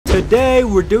Today,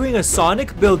 we're doing a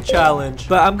Sonic build challenge,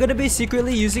 but I'm gonna be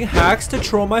secretly using hacks to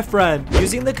troll my friend.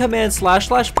 Using the command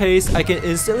 / paste, I can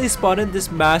instantly spawn in this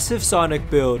massive Sonic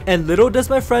build. And little does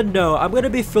my friend know, I'm gonna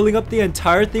be filling up the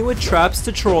entire thing with traps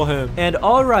to troll him. And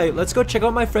alright, let's go check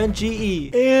out my friend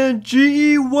GE. And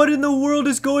GE, what in the world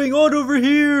is going on over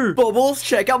here? Bubbles,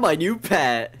 check out my new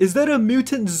pet. Is that a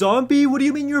mutant zombie? What do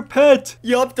you mean your pet?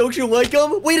 Yup, don't you like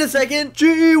him? Wait a second.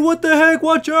 GE, what the heck?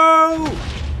 Watch out!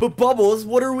 But Bubbles,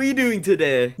 what are we doing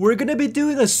today? We're gonna be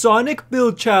doing a Sonic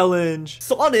build challenge.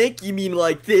 Sonic? You mean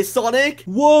like this Sonic?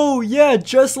 Whoa, yeah,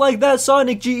 just like that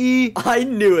Sonic, GE. I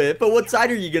knew it, but what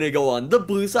side are you gonna go on? The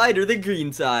blue side or the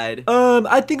green side?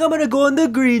 I think I'm gonna go on the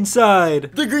green side.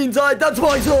 The green side? That's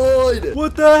my side!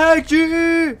 What the heck,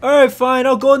 GE? Alright, fine,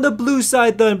 I'll go on the blue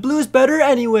side then. Blue's better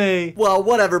anyway. Well,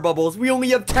 whatever, Bubbles. We only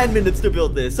have 10 minutes to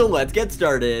build this, so let's get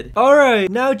started.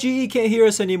 Alright, now GE can't hear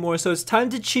us anymore, so it's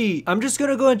time to cheat. I'm just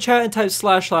gonna go in chat and type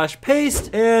 / paste,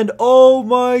 and oh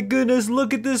my goodness,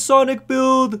 look at this Sonic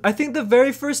build. I think the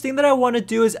very first thing that I want to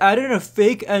do is add in a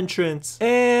fake entrance,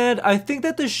 and I think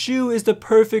that the shoe is the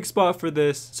perfect spot for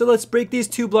this. So let's break these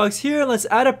 2 blocks here and let's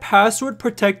add a password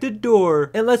protected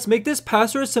door, and let's make this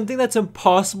password something that's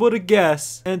impossible to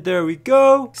guess. And there we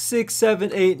go, 6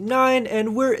 7 8 9,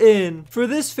 and we're in. For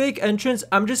this fake entrance,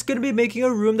 I'm just gonna be making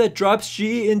a room that drops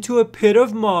GE into a pit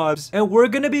of mobs, and we're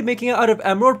gonna be making it out of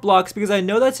emerald blocks because I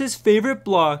know that's his favorite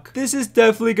block. This is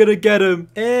definitely gonna get him.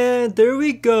 And there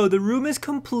we go, the room is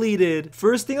completed.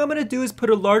 First thing I'm gonna do is put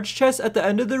a large chest at the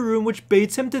end of the room, which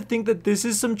baits him to think that this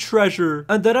is some treasure.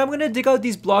 And then I'm gonna dig out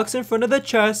these blocks in front of the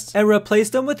chest and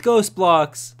replace them with ghost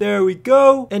blocks. There we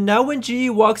go. And now when GE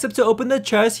walks up to open the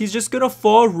chest, he's just gonna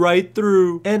fall right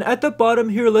through. And at the bottom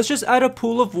here, let's just add a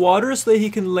pool of water so that he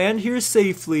can land here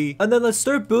safely. And then let's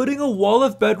start building a wall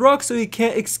of bedrock so he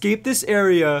can't escape this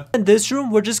area. In this room,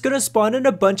 we're just gonna spawn in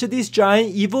a bunch of these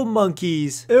giant evil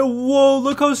monkeys. And whoa,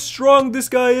 look how strong this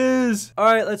guy is.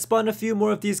 Alright, let's spawn a few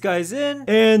more of these guys in.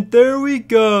 And there we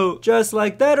go. Just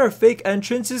like that, our fake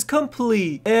entrance is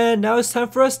complete. And now it's time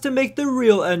for us to make the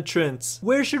real entrance.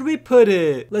 Where should we put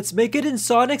it? Let's make it in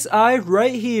Sonic's eye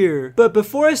right here. But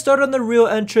before I start on the real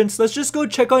entrance, let's just go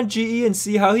check on GE and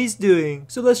see how he's doing.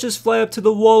 So let's just fly up to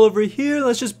the wall over here.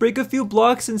 Let's just break a few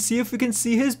blocks and see if we can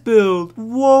see his build.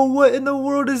 Whoa, what in the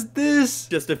world is this?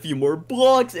 Just a few more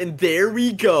blocks and there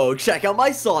we go. Check out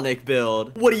my Sonic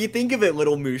build. What do you think of it,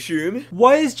 little mushroom?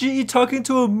 Why is GE talking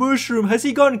to a mushroom? Has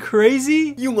he gone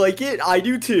crazy? You like it? I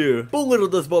do too. But little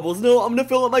does Bubbles know, I'm gonna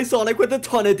fill up my Sonic with a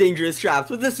ton of dangerous traps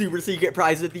with a super secret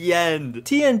prize at the end.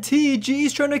 TNT,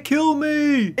 GE's trying to kill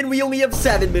me. And we only have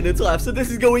 7 minutes left, so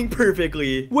this is going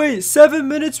perfectly. Wait, 7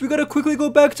 minutes? We gotta quickly go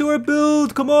back to our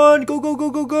build. Come on, go, go, go,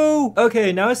 go, go.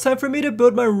 Okay, now it's time for me to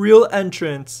build my real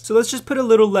entrance. So let's just put a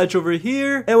little ledge over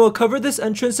here, and we'll cover this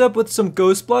entrance up with some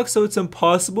ghost blocks so it's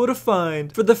impossible to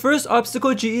find. For the first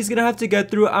obstacle GE is gonna have to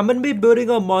get through, I'm gonna be building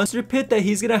a monster pit that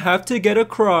he's gonna have to get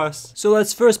across. So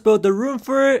let's first build the room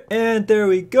for it, and there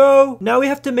we go. Now we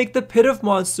have to make the pit of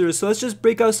monsters, so let's just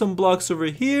break out some blocks over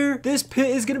here. This pit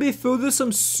is gonna be filled with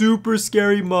some super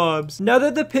scary mobs. Now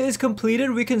that the pit is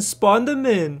completed, we can spawn them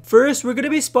in. First, we're gonna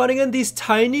be spawning in these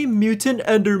tiny mutant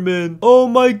endermen. Oh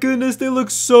my goodness, they look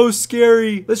so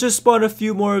scary. Let's just spawn a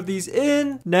few more of these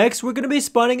in. Next, we're gonna be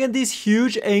spawning in these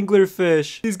huge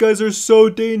anglerfish. These guys are so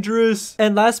dangerous.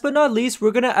 And last but not least,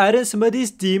 we're gonna add in some of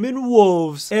these demon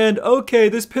wolves. And okay,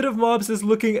 this pit of mobs is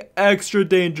looking extra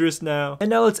dangerous now. And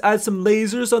now let's add some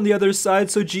lasers on the other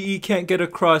side so GE can't get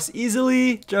across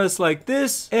easily, just like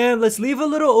this. And let's leave a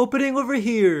little opening over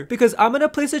here because I'm gonna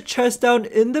place a chest down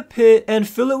in the pit and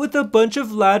fill it with a bunch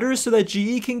of ladders so that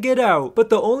GE can get out. But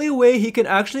the only way he can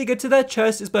actually get to that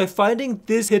chest is by finding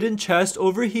this hidden chest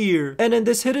over here. And in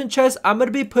this hidden chest, I'm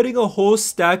gonna be putting a whole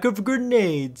stack of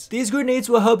grenades. These grenades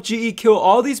will help GE kill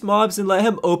all these mobs and let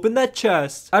him open that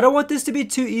chest. I don't want this to be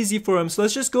too easy for him, so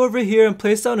let's just go over here and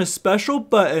place down a special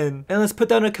button. And let's put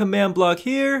down a command block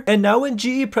here. And now when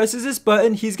GE presses this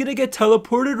button, he's gonna get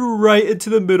teleported right into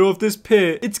the middle of this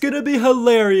pit. It's gonna be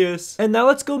hilarious. And now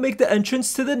let's go make the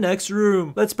entrance to the next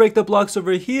room. Let's break the blocks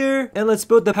over here and let's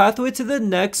build the pathway to the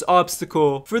next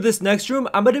obstacle. For this next room,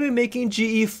 I'm gonna be making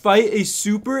GE fight a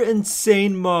super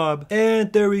insane mob.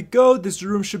 And there we go, this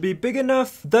room should be big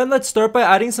enough. Then let's start by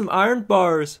adding some iron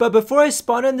bars. But before I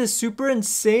spawn in this super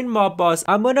insane mob boss,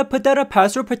 I'm gonna put down a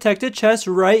password protected chest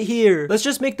right here. Let's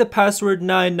just make the password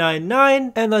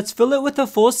 999 and let's fill it with a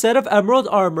full set of emerald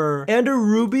armor and a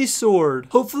ruby sword.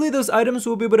 Hopefully those items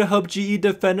will be able to help GE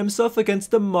defend himself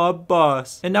against the mob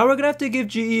boss. And now we're gonna have to give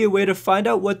GE a way to find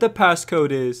out what the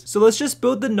passcode is. So let's just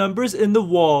build the numbers in the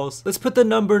walls. Let's put the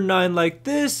number 9 like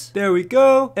this. There we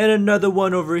go. And another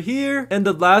one over here, and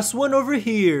the last one over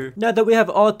here. Now that we have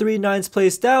all 3 9s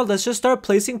placed out, let's just start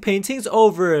placing paintings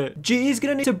over it. GE is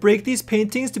gonna need to break these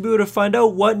paintings to be able to find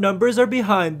out what numbers are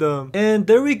behind them. And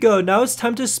there we go. Now it's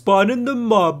time to spawn in the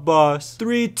mob boss.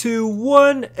 3, 2,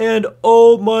 1, and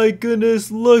oh my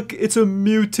goodness, look, it's a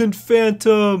mutant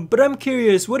phantom. But I'm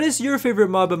curious, what is your favorite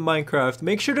mob in Minecraft?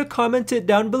 Make sure to comment it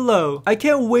down below. I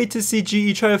can't wait to see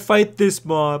GE try to fight this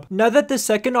mob. Now that the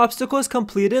second obstacle is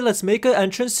completed, let's make an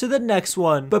entrance to the next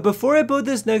one. But before I build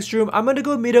this next room, I'm gonna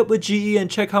go meet up with GE and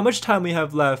check how much time we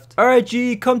have left. Alright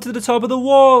GE, come to the top of the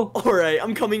wall. Alright,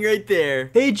 I'm coming right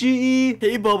there. Hey GE.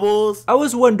 Hey Bubbles. I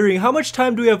was wondering, how much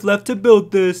time do we have left to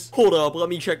build this? Hold up, let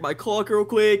me check my clock real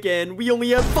quick, and we only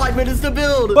have 5 minutes to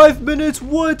build. 5 minutes?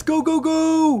 What? Go, go,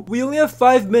 go. We only have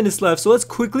 5 minutes left, so let's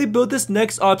quickly build this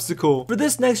next obstacle. For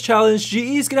this next challenge,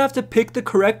 GE is gonna have to pick the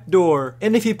correct door.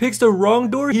 And if he picks the wrong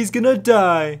door, he's gonna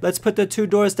die. Let's put the 2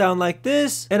 doors down like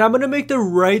this, and I'm gonna make the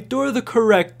right door the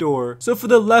correct door. So for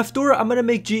the left door, I'm gonna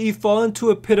make GE fall into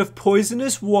a pit of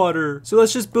poisonous water. So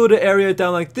let's just build an area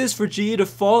down like this for GE to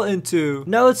fall into.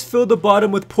 Now let's fill the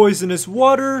bottom with poisonous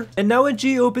water. And now when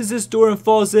GE opens this door and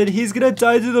falls in, he's gonna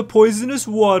die to the poisonous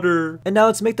water. And now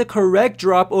let's make the correct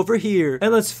drop over here.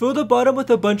 And let's fill the bottom with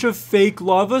a bunch of fake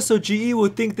lava so GE will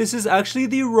think this is actually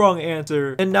the wrong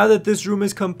answer. And now that this room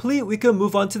is complete, we can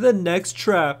move on to the next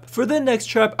trap. For the next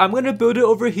trap, I'm gonna build it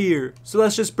over here. So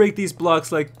let's just break these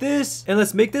blocks like this. And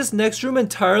let's make this next room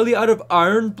entirely out of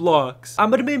iron blocks. I'm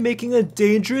gonna be making a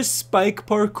dangerous spike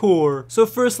parkour. So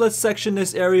first, let's section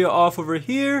this area off over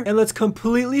here. And let's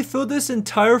completely fill this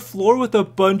entire floor with a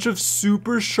bunch of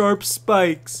super sharp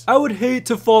spikes. I would hate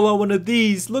to fall on one of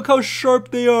these. Look how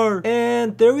sharp they are.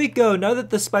 And there we go. Now that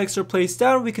the spikes are placed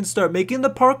down, we can start making the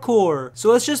parkour.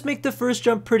 So let's just make the first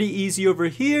jump pretty easy over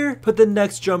here. Put the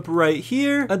next jump right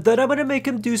here. And then I'm gonna make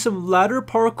him do some ladder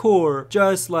parkour.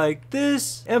 Just like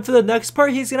this. And for the next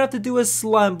part, he's gonna have to do a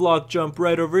slime block jump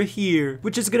right over here,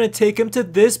 which is gonna take him to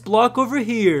this block over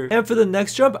here. And for the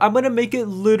next jump, I'm gonna make it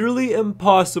literally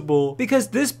impossible, because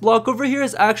this block over here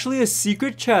is actually a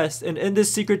secret chest, and in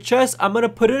this secret chest, I'm gonna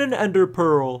put in an ender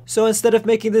pearl. So instead of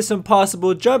making this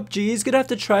impossible jump, G is gonna have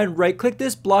to try and right click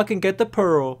this block and get the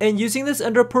pearl. And using this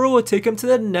ender pearl will take him to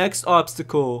the next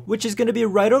obstacle, which is gonna be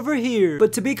right over here.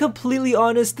 But to be completely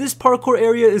honest, this parkour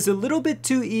area is a little bit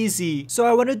too easy. So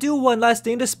I wanna do one last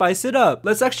thing to spice it up.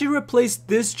 Let's actually replace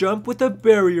this jump with a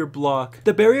barrier block.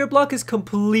 The barrier block is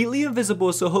completely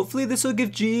invisible, so hopefully this will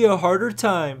give GE a harder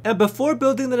time. And before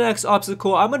building the next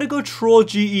obstacle, I'm gonna go troll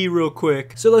GE real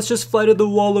quick. So let's just fly to the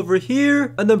wall over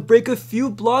here and then break a few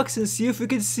blocks and see if we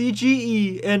can see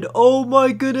GE. And oh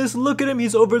my goodness, look at him,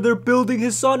 he's over there building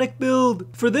his Sonic build.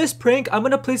 For this prank, I'm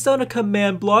gonna place down a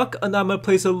command block and I'm gonna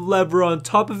place a lever on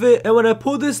top of it. And when I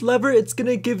pull this lever, it's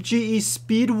gonna give GE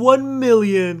speed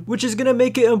 1,000,000, which is gonna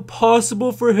make it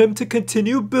impossible for him to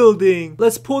continue building.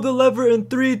 Let's pull the lever in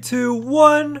 3, 2,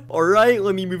 1. Alright,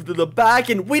 let me move to the back,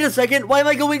 and wait a second, why am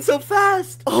I going so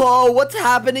fast? Oh, what's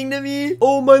happening to me?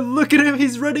 Oh my, look at him,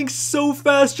 he's running so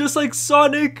fast, just like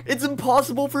Sonic. It's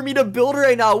impossible for me to build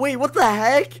right now. Wait, what the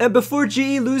heck? And before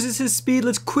GE loses his speed,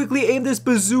 let's quickly aim this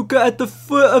bazooka at the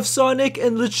foot of Sonic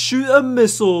and let's shoot a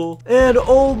missile. And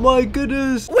oh my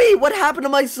goodness. Wait, what happened to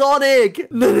my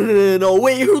Sonic? No,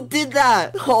 wait, who did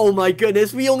that? Oh my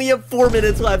goodness, we only have 4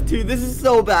 minutes left too. This is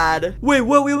so bad. Wait,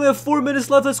 what? We only have 4 minutes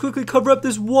left. Let's quickly cover up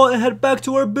this wall and head back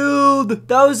to our build.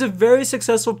 That was a very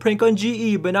successful prank on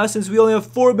GE, but now since we only have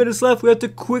 4 minutes left, we have to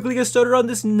quickly get started on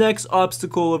this next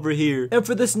obstacle over here. And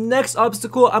for this next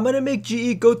obstacle, I'm gonna make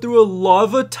GE go through a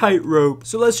lava tightrope.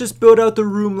 So let's just build out the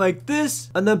room like this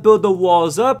and then build the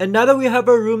walls up. And now that we have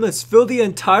our room, let's fill the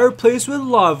entire place with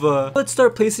lava. Let's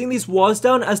start placing these walls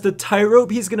down as the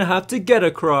tightrope he's gonna have to get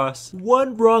across.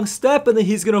 One wrong step and then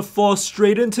he's gonna fall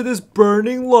straight into this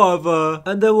burning lava.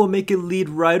 And then we'll make it lead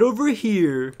right over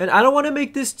here. And I don't want to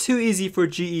make this too easy for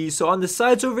GE, so on the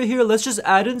sides over here, let's just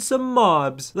add in some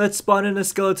mobs. Let's spawn in a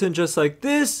skeleton just like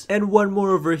this, and one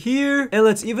more over here, and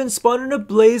let's even spawn in a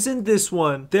blaze in this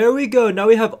one. There we go. Now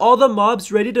we have all the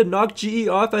mobs ready to knock GE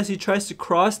off as he tries to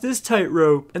cross this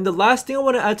tightrope. And the last thing I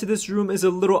want to add to this room is a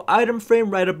little item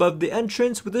frame right above the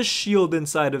entrance with a shield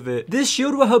inside of it. This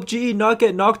shield will help GE not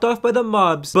get knocked off by the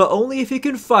mobs, but only if he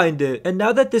can find it. And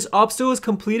now that this obstacle is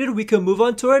completed, we can move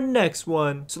on to our next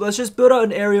one. So let's just build out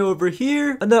an area over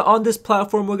here, and then on this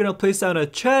platform we're gonna place down a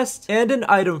chest and an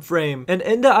item frame. And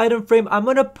in the item frame, I'm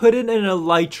gonna put in an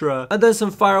elytra and then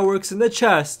some fireworks in the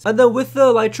chest. And then with the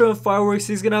elytra and fireworks,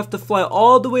 he's gonna have to fly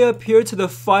all the way up here to the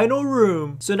final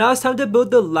room. So now it's time to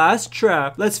build the last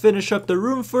trap. Let's finish up the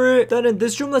room for it. Then in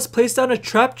this room, let's place down a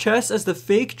trap chest as the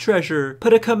fake treasure.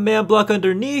 Put a command block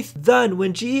underneath. Then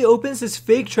when GE opens this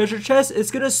fake fake treasure chest, it's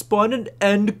gonna spawn an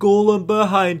end golem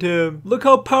behind him. Look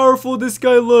how powerful this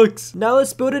guy looks. Now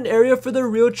let's build an area for the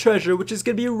real treasure, which is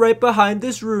gonna be right behind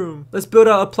this room. Let's build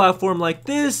out a platform like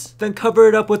this, then cover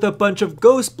it up with a bunch of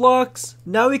ghost blocks.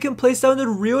 Now we can place down the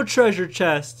real treasure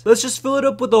chest. Let's just fill it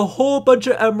up with a whole bunch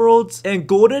of emeralds and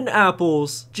golden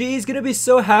apples. GE's gonna be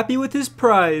so happy with his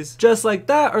prize. Just like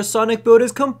that, our Sonic build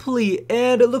is complete,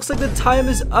 and it looks like the time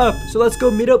is up. So let's go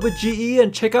meet up with GE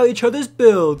and check out each other's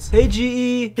builds. Hey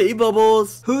GE. Hey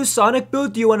Bubbles. Whose Sonic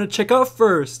build do you want to check out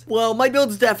first? Well, my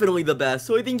build's definitely the best,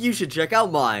 so I think you should check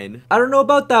out mine. I don't know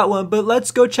about that one, but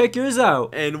let's go check yours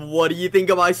out. And what do you think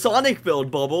of my Sonic build,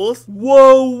 Bubbles?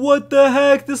 Whoa, what the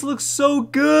heck? This looks so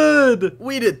good.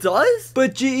 Wait, it does?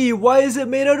 But GE, why is it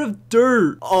made out of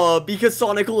dirt? Because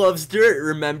Sonic loves dirt,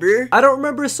 remember? I don't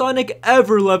remember Sonic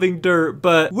ever loving dirt,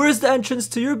 but where's the entrance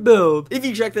to your build? If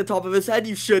you check the top of his head,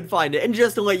 you should find it. And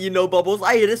just to let you know, Bubbles,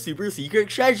 I hid a super secret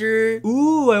treasure.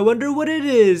 Ooh, I wonder what it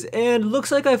is. And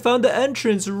looks like I found the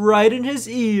entrance right in his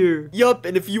ear. Yup,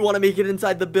 and if you want to make it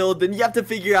inside the build, then you have to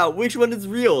figure out which one is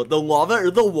real, the lava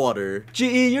or the water.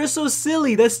 GE, you're so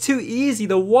silly. That's too easy.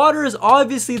 The water is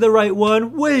obviously the right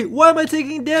one. Wait, why am I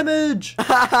taking damage?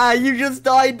 Haha, you just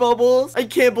died, Bubbles. I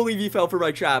can't believe you fell for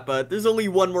my trap, but there's only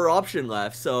one more option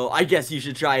left, so I guess you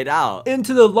should try it out.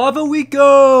 Into the lava we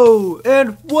go.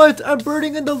 And what? I'm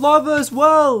burning in the lava as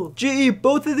well. GE,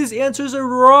 both of these answers are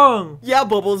wrong. Yeah,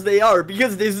 Bubbles, they are,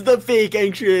 because this is the fake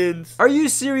entrance. Are you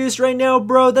serious right now,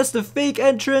 bro? That's the fake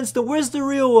entrance. Then where's the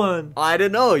real one? I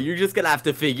don't know. You're just gonna have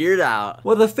to figure it out.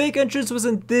 Well, the fake entrance was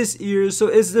in this ear, so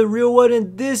is the real one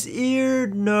in this ear?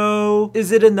 No.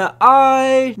 Is it in the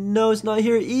eye? No, it's not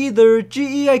here either.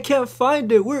 GE, I can't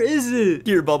find it. Where is it?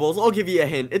 Here, Bubbles, I'll give you a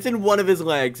hint. It's in one of his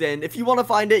legs, and if you want to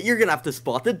find it, you're gonna have to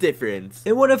spot the difference.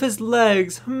 In one of his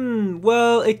legs.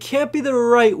 Well, it can't be the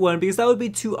right one because that would be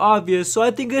too obvious, so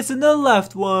I think it's in the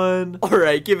left one.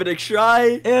 Alright, give it a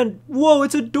try. And, whoa,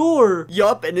 it's a door.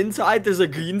 Yup, and inside there's a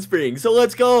green spring, so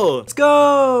let's go. Let's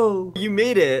go. You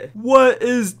made it. What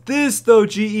is this though,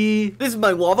 GE? This is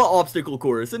my lava obstacle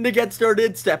course, and to get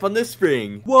started, step on this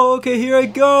spring. Whoa, okay, here I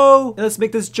go. And let's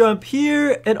make this jump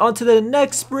here and onto the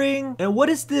next spring. And what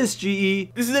is this,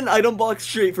 GE? This is an item box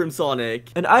straight from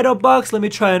Sonic. An item box, let me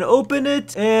try and open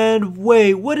it. And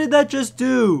wait, what did that just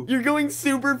do? You're going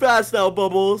super fast now,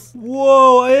 Bubbles.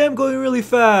 Whoa, I am going really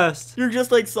fast. You're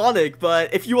just like Sonic,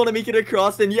 but if you want to make it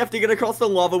across, then you have to get across the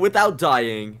lava without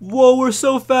dying. Whoa, we're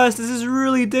so fast. This is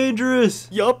really dangerous.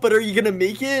 Yup, but are you gonna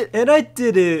make it? And I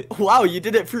did it. Wow, you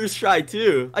did it first try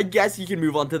too. I guess you can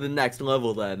move on to the next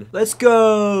level then. Let's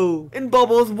go. And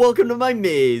Bubbles, welcome to my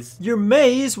maze. Your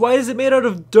maze? Why is it made out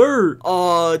of dirt?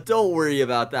 Don't worry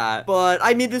about that. But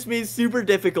I made this maze super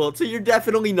difficult, so you're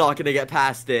definitely not gonna get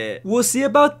past it. We'll see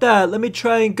about that. Let me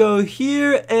try and go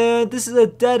here, and this is a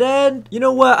dead end. You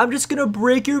know what? I'm just gonna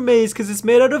break your maze because it's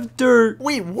made out of dirt.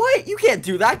 Wait, what? You can't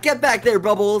do that. Get back there,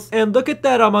 Bubbles. And look at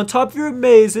that. I'm on top of your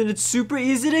maze, and it's super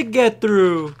easy to get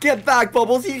through. Get back,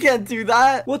 Bubbles. You can't do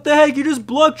that. What the heck? You just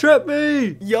block trapped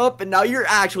me. Yup, and now you're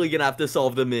actually gonna have to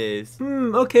solve the maze.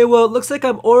 Okay, well, it looks like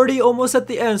I'm already almost at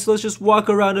the end, so let's just walk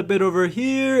around a bit over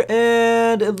here,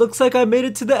 and it looks like I made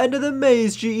it to the end of the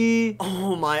maze, GE.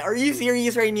 Oh my, are you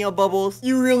serious right now, Bubbles?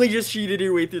 You really just cheated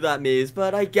your way through that maze,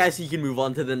 but I guess you can move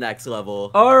on to the next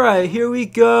level. Alright, here we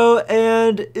go,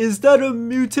 and is that a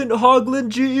mutant hoglin,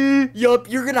 GE? Yup,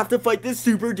 you're gonna have to fight this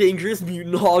super dangerous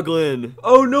mutant hoglin.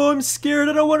 Oh no, I'm scared,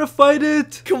 I don't want to fight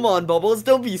it. Come on, Bubbles,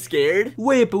 don't be scared.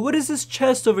 Wait, but what is this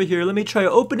chest over here? Let me try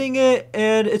opening it,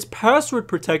 and it's password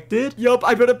protected. Yup,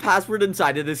 I put a password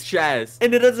inside of this chest,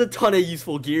 and it has a ton of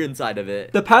useful gear inside of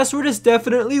it. The password is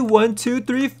definitely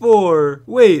 1234.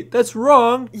 Wait, that's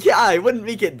wrong. Yeah, I wouldn't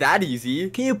make it that easy.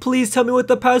 Can you please tell me what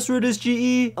the password is, GE?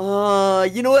 You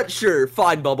know what? Sure,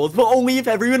 fine, Bubbles, but only if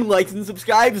everyone likes and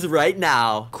subscribes right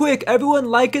now. Quick, everyone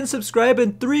like and subscribe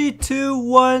in 3, 2,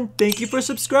 1. Thank you for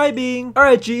subscribing.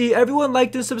 Alright, GE, everyone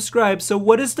liked and subscribed, so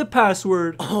what is the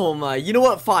password? Oh my, you know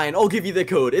what? Fine, I'll give you the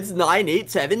code. It's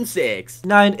 9876.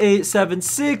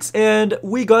 9876, and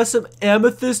we got some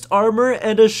amethyst armor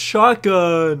and a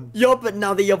shotgun. Yup, but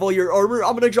now that you have all your armor,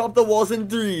 I'm gonna drop the walls in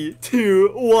 3,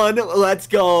 2, 1, let's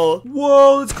go.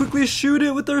 Whoa, let's quickly shoot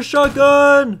it with our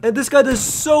shotgun. And this guy does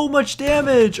so much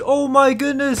damage. Oh my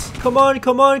goodness. Come on,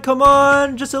 come on, come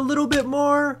on. Just a little bit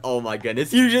more. Oh my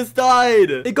goodness, you just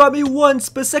died. It got me once,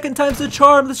 but second time's the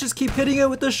charm. Let's just keep hitting it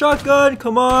with the shotgun.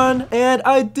 Come on. And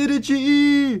I did it,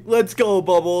 GE. Let's go,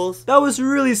 Bubbles. That was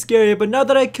really scary, but now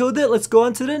that I killed it, let's go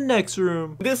on to the next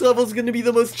room. This level's gonna be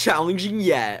the most challenging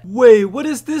yet. Wait, what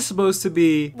is this supposed to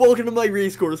be? Welcome to my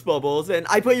race course, Bubbles, and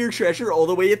I put your treasure all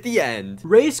the way at the end.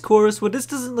 Race course? Well, this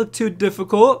doesn't look too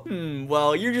difficult. Well,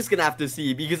 Well, you're just gonna have to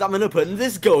see because I'm gonna put in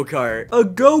this go-kart. A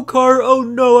go-kart? Oh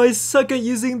no, I suck at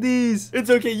using these. It's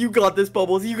okay, you got this,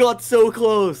 Bubbles. You got so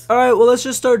close. Alright, well, let's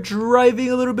just start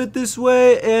driving a little bit this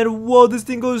way. And whoa, this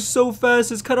thing goes so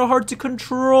fast. It's kind of hard to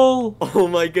control. Oh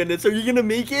my goodness, are you gonna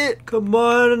make it? Come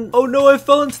on. Oh no, I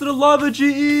fell into the lava,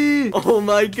 GE. Oh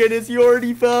my goodness, you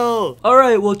already fell.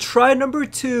 Alright, well, try number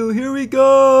 2. Here we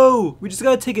go. We just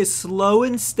gotta take it slow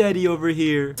and steady over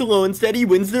here. Slow and steady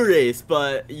wins the race,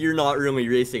 but you're not really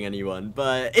racing anyone.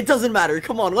 But it doesn't matter.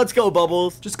 Come on, let's go,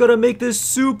 Bubbles. Just gotta make this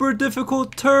super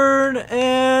difficult turn,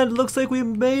 and looks like we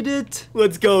made it.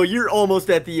 Let's go. You're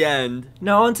almost at the end.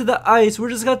 Now onto the ice.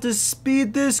 We're just got to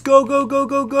speed this. Go, go, go,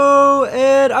 go, go.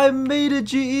 And I made it,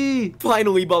 GE.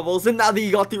 Finally, Bubbles. And now that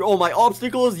you got through all my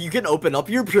obstacles, you can open up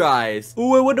your prize.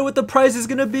 Oh, I wonder what the prize is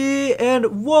gonna be.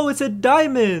 And whoa, it's a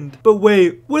diamond. But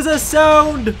wait, what's that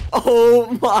sound?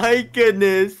 Oh my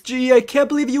goodness. GE, I can't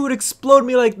believe you would explode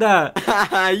me like that.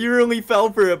 Haha, you really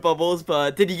fell for it, Bubbles.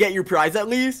 But did you get your prize at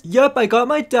least? Yup, I got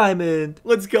my diamond.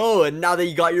 Let's go. And now that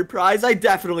you got your prize, I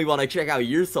definitely want to check out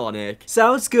your Sonic.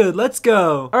 Sounds good. Let's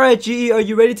go. Alright, GE, are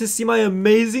you ready to see my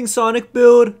amazing Sonic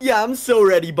build? Yeah, I'm so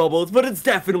ready, Bubbles, but it's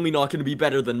definitely not going to be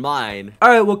better than mine.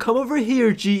 Alright, well, come over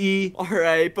here, GE.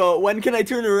 Alright, but when can I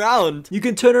turn around? You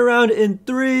can turn around in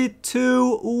 3,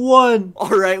 2, 1.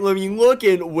 Alright, let me look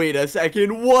and wait a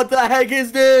second. What the heck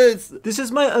is this? This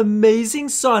is my amazing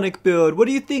Sonic build. What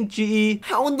do you think, GE?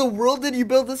 How in the world did you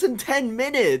build this in 10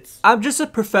 minutes? I'm just a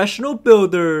professional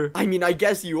builder. I mean, I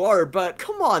guess you are, but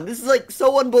come on, this is like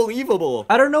so unbelievable.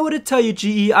 I don't know what to tell you,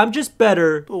 GE. I'm just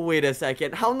better. But wait a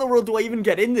second, how in the world do I even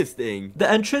get in this thing? The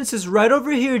entrance is right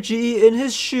over here, GE, in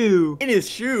his shoe. In his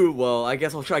shoe? Well, I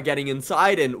guess I'll try getting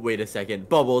inside and wait a second.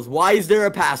 Bubbles, why is there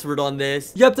a password on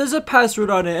this? Yep, there's a password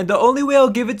on it, and the only way I'll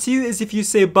give it to you is if you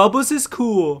say Bubbles is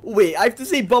cool. Wait, I have to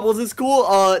say Bubbles is cool?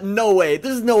 No way.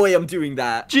 There's no way I'm doing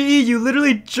that. GE, you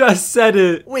literally just said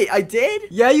it. Wait, I did?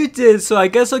 Yeah, you did, so I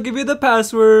guess I'll give you the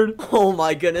password. Oh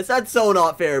my goodness, that's so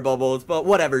not fair, Bubbles, but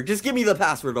whatever, just give me the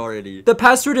password already. The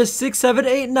password is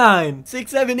 6789.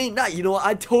 6789, you know what,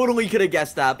 I totally could have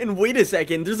guessed that. And wait a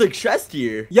second, there's a chest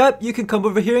here. Yep, you can come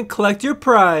over here and collect your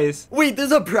prize. Wait,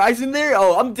 there's a prize in there?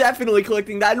 Oh, I'm definitely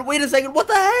collecting that. And wait a second, what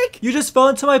the heck? You just fell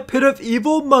into my pit of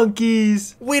evil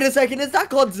monkeys. Wait a second, is that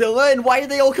Godzilla? And why are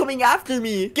they all coming after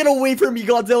me? Get away from me,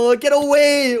 Godzilla, get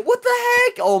away. What the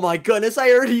heck? Oh my goodness,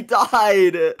 I already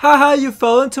died. Haha, you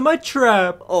fell into my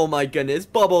trap. Oh my goodness,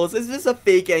 Bubbles, is this a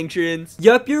fake entrance?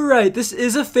 Yep, you're right. This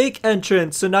is a fake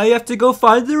entrance, so now you have to go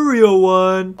find the real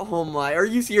one. Oh my, are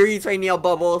you serious right now,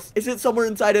 Bubbles? Is it somewhere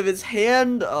inside of his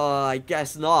hand? I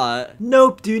guess not.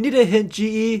 Nope, do you need a hint,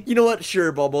 GE? You know what?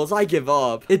 Sure, Bubbles, I give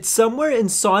up. It's somewhere in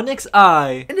Sonic's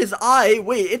eye. In his eye?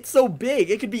 Wait, it's so big.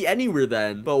 It could be anywhere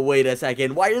then. But wait a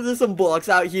second, why are there some blocks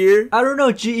out here? I don't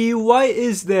know, GE, why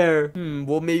is there?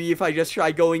 Well maybe if I just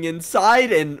try going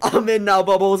inside and I'm in now,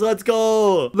 Bubbles, let's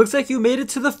go. Looks like you made it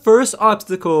to the first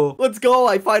obstacle. Let's go,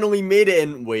 I finally made it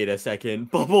and wait a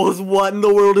second. Bubbles, what in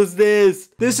the world is this?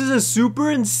 This is a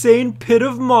super insane pit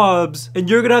of mobs, and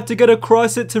you're gonna have to get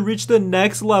across it to reach the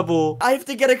next level. I have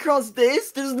to get across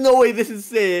this? There's no way this is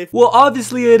safe. Well,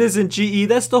 obviously it isn't, GE.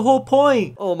 That's the whole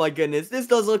point. Oh my goodness, this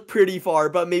does look pretty far,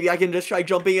 but maybe I can just try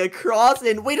jumping across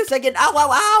and wait a second. Ow,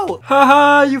 ow, ow!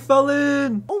 Haha, you fell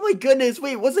in. Oh my goodness,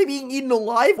 wait, was I being eaten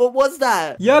alive? What was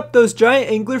that? Yep, those giant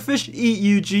anglerfish eat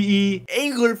you, GE.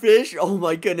 Anglerfish? Oh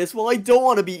my goodness, well I don't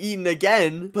want to be eaten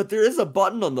again. But there is a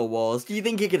button on the walls. Do you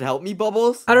think it could help me,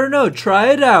 Bubbles? I don't know, try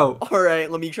it out.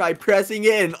 Alright, let me try pressing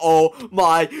it and oh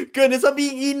my goodness, I'm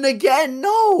being eaten again.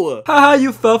 No! Haha,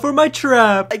 you fell for my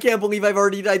trap. I can't believe I've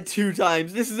already died 2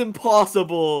 times. This is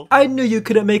impossible. I knew you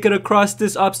couldn't make it across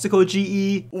this obstacle,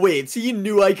 GE. Wait, so you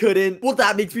knew I couldn't? Well,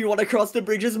 that makes me want to cross the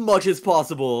bridge as much as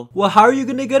possible. Well, how are you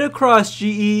gonna get across,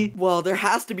 GE? Well, there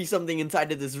has to be something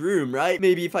inside of this room, right?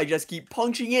 Maybe if I just keep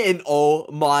punching it and oh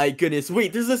my goodness.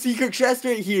 Wait, there's a secret chest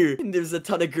right here. And there's a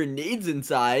ton of grenades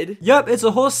inside. Yep, it's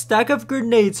a whole stack of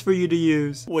grenades for you to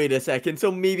use. Wait a second,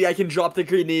 so maybe I can drop the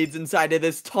grenades inside of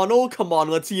this tunnel? Come on,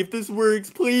 let's see if this works,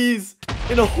 please.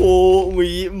 And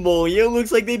holy moly, it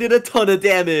looks like they did a ton of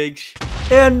damage.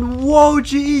 And whoa,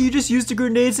 GE, you just used the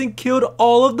grenades and killed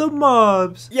all of the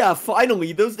mobs. Yeah,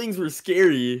 finally, those things were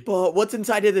scary. But what's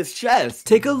inside of this chest?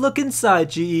 Take a look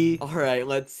inside, GE. Alright,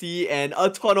 let's see, and a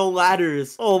ton of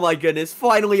ladders. Oh my goodness,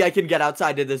 finally I can get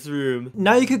outside of this room.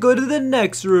 Now you can go to the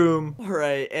next room.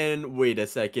 Alright, and wait a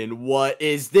second, what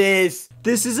is this?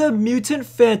 This is a mutant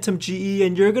phantom, GE,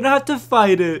 and you're gonna have to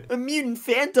fight it. A mutant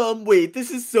phantom? Wait, this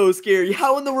is so scary.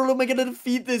 How in the world am I gonna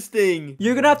defeat this thing?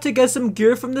 You're gonna have to get some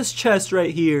gear from this chest right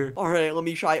right here. Alright, let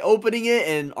me try opening it,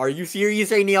 and are you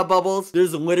serious right now, Bubbles?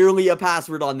 There's literally a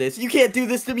password on this. You can't do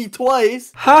this to me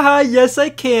twice. Haha, yes I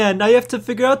can. Now you have to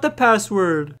figure out the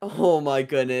password. Oh my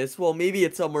goodness. Well, maybe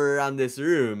it's somewhere around this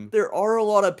room. There are a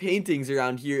lot of paintings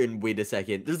around here, and wait a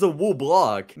second. There's a wool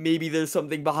block. Maybe there's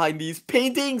something behind these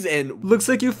paintings, and looks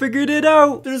like you figured it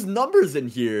out. there's numbers in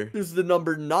here. There's the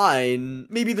number 9.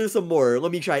 Maybe there's some more.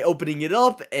 Let me try opening it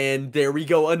up, and there we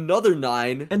go, another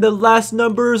 9. And the last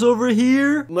number is over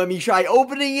here. Let me try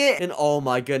opening it, and oh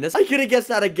my goodness, I could have guessed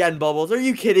that again, Bubbles. Are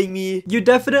you kidding me? You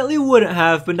definitely wouldn't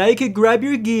have, but now you can grab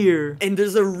your gear. And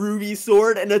there's a ruby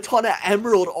sword and a ton of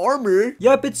emerald armor.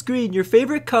 Yup, it's green, your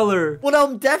favorite color. Well, now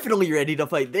I'm definitely ready to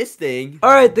fight this thing.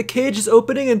 Alright, the cage is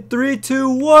opening in 3, 2,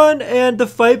 1, and the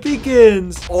fight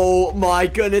begins. Oh my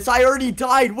goodness, I already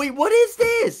died. Wait, what is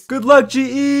this? Good luck,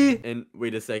 GE. And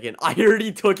wait a second, I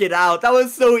already took it out. That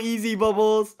was so easy,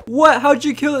 Bubbles. What? How'd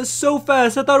you kill it so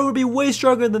fast? I thought it would be way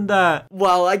stronger than that.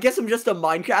 Well, I guess I'm just a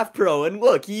Minecraft pro, and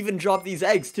look, he even dropped these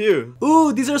eggs too.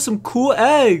 Ooh, these are some cool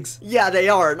eggs. Yeah, they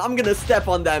are, and I'm gonna step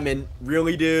on them, and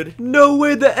really, dude? No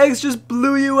way, the eggs just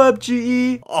blew you up,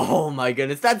 GE. Oh my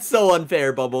goodness, that's so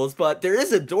unfair, Bubbles, but there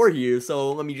is a door here,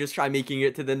 so let me just try making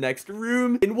it to the next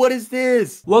room. And what is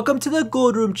this? Welcome to the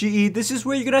gold room, GE. This is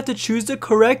where you're gonna have to choose the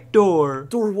correct door.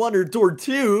 Door 1 or door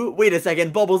 2? Wait a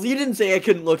second, Bubbles, you didn't say I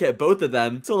couldn't look at both of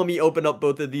them. So let me open up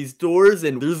both of these doors,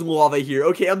 and there's lava here.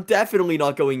 Okay, I'm definitely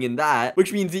not going in that,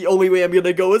 which means the only way I'm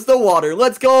gonna go is the water.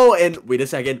 Let's go. And wait a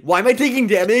second, why am I taking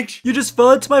damage? You just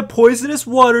fell into my poisonous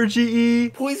water,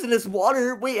 GE. Poisonous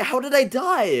water? Wait, how did I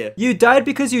die? You died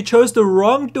because you chose the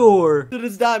wrong door. So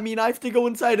does that mean I have to go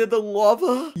inside of the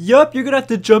lava? Yup, you're gonna have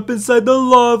to jump inside the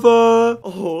lava.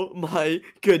 Oh my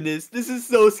goodness, this is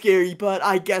so scary, but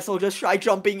I guess I'll just try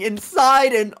jumping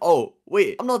inside and oh.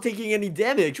 Wait, I'm not taking any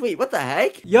damage. Wait, what the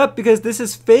heck? Yup, because this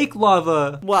is fake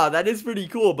lava. Wow, that is pretty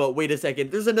cool, but wait a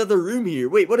second. There's another room here.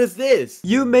 Wait, what is this?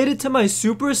 You made it to my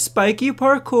super spiky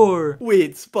parkour.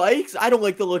 Wait, spikes? I don't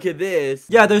like the look of this.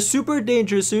 Yeah, they're super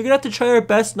dangerous, so you're gonna have to try your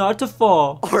best not to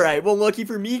fall. Alright, well, lucky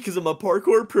for me, because I'm a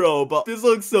parkour pro, but this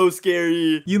looks so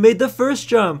scary. You made the first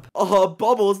jump.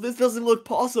 Bubbles, this doesn't look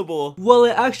possible. Well,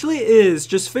 it actually is.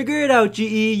 Just figure it out, GE.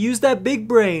 Use that big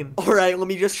brain. Alright, let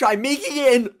me just try making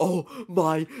it, and oh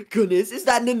my goodness, is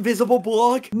that an invisible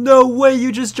block? No way,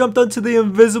 you just jumped onto the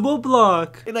invisible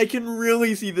block. And I can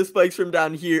really see the spikes from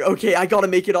down here. Okay, I gotta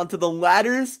make it onto the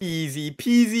ladders. Easy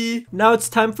peasy. Now it's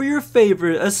time for your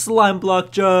favorite, a slime block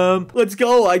jump. Let's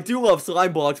go. I do love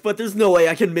slime blocks, but there's no way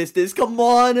I can miss this. Come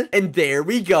on. And there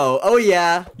we go. Oh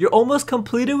yeah. You're almost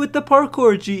completed with the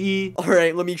parkour, GE.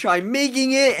 Alright, let me try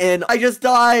making it, and I just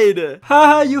died.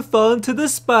 Haha, you fell into the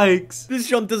spikes. This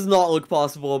jump does not look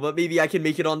possible, but maybe I can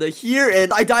make it onto here,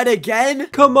 and I died again?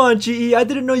 Come on, GE, I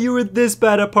didn't know you were this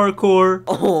bad at parkour.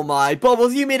 Oh my,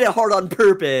 Bubbles, you made it hard on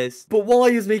purpose. But while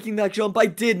I was making that jump, I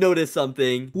did notice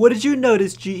something. What did you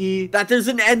notice, GE? That there's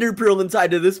an ender pearl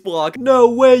inside of this block. No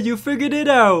way, you figured it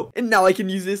out. And now I can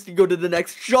use this to go to the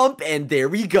next jump, and there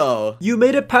we go. You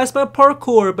made it past my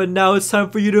parkour, but now it's time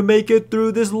for you to make it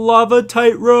through this lava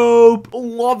tightrope.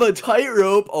 Lava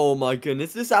tightrope? Oh my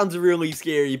goodness, this sounds really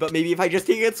scary, but maybe if I just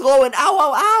take it slow and ow,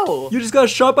 ow, ow. You just got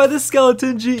shot by the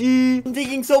skeleton, GE. I'm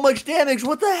taking so much damage,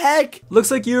 what the heck?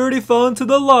 Looks like you already fell into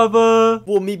the lava.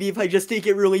 Well, maybe if I just take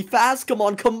it really fast, come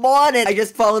on, and I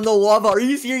just fell in the lava. Are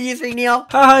you serious right now?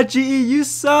 Haha, GE, you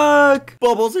suck.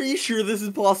 Bubbles, are you sure this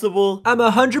is possible? I'm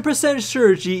 100%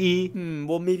 sure, GE.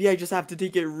 Well, maybe I just have to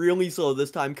take it really slow this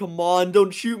time. Come on,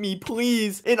 don't shoot me,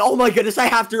 please. And oh my goodness, I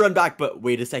have to run back, but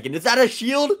wait a second, is that a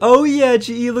shield? Oh yeah,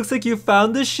 GE, looks like you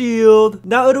found the shield.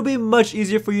 Now it'll be much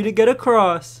easier for you to get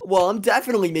across. Well, I'm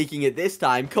definitely making it this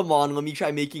time. Come on, let me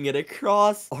try making it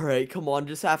across. Alright, come on,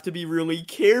 just have to be really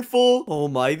careful. Oh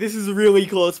my, this is really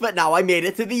close, but now I made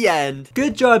it to the end.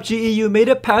 Good job, GE, you made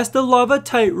it past the lava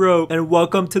tightrope. And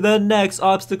welcome to the next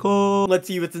obstacle. Let's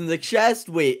see what's in the chest.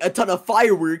 Wait, a ton of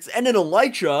fireworks and an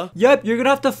elytra. Yep, you're gonna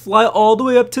have to fly all the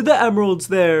way up to the emeralds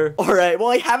there. Alright, well,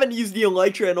 I haven't used the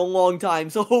elytra in a long time,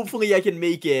 so hopefully I can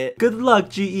make it. Good luck,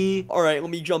 GE. Alright,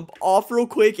 let me jump off real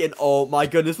quick, and oh my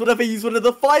goodness, what if I use one of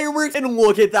the fireworks? And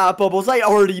look at that, Bubbles, I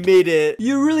already made it.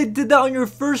 You really did that on your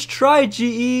first try,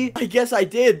 GE. I guess I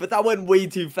did, but that went way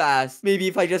too fast. Maybe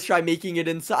if I just try making it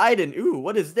inside, and ooh,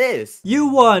 what is this? You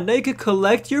won, now you can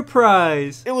collect your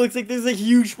prize. It looks like there's a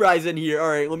huge prize in here.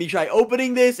 Alright, let me try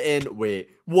opening this, and wait.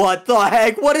 What the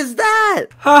heck? What is that?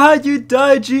 Haha, you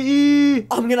died, GE.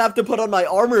 I'm gonna have to put on my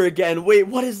armor again. Wait,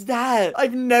 what is that?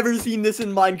 I've never seen this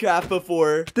in Minecraft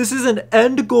before. This is an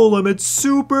end golem. It's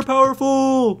super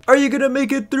powerful. Are you gonna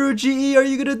make it through, GE? Are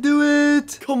you gonna do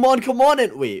it? Come on,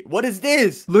 and wait, what is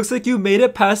this? Looks like you made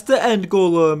it past the end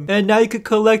golem. And now you can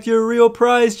collect your real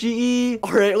prize, GE.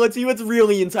 Alright, let's see what's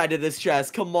really inside of this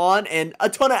chest. Come on, and a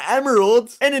ton of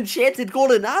emeralds and enchanted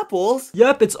golden apples.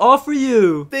 Yep, it's all for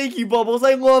you. Thank you, Bubbles.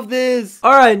 I love this.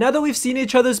 Alright, now that we've seen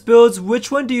each other's builds, which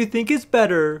one do you think is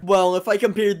better? Well, if I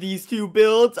compare these two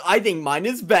builds, I think mine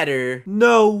is better.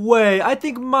 No way. I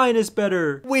think mine is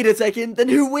better. Wait a second, then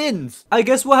who wins? I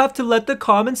guess we'll have to let the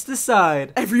comments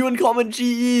decide. Everyone comment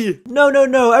GE. No.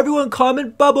 Everyone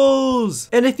comment Bubbles.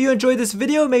 And if you enjoyed this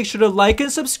video, make sure to like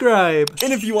and subscribe.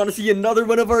 And if you want to see another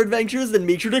one of our adventures, then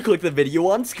make sure to click the video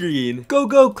on screen.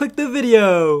 Go, click the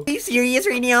video. Are you serious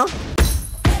right now?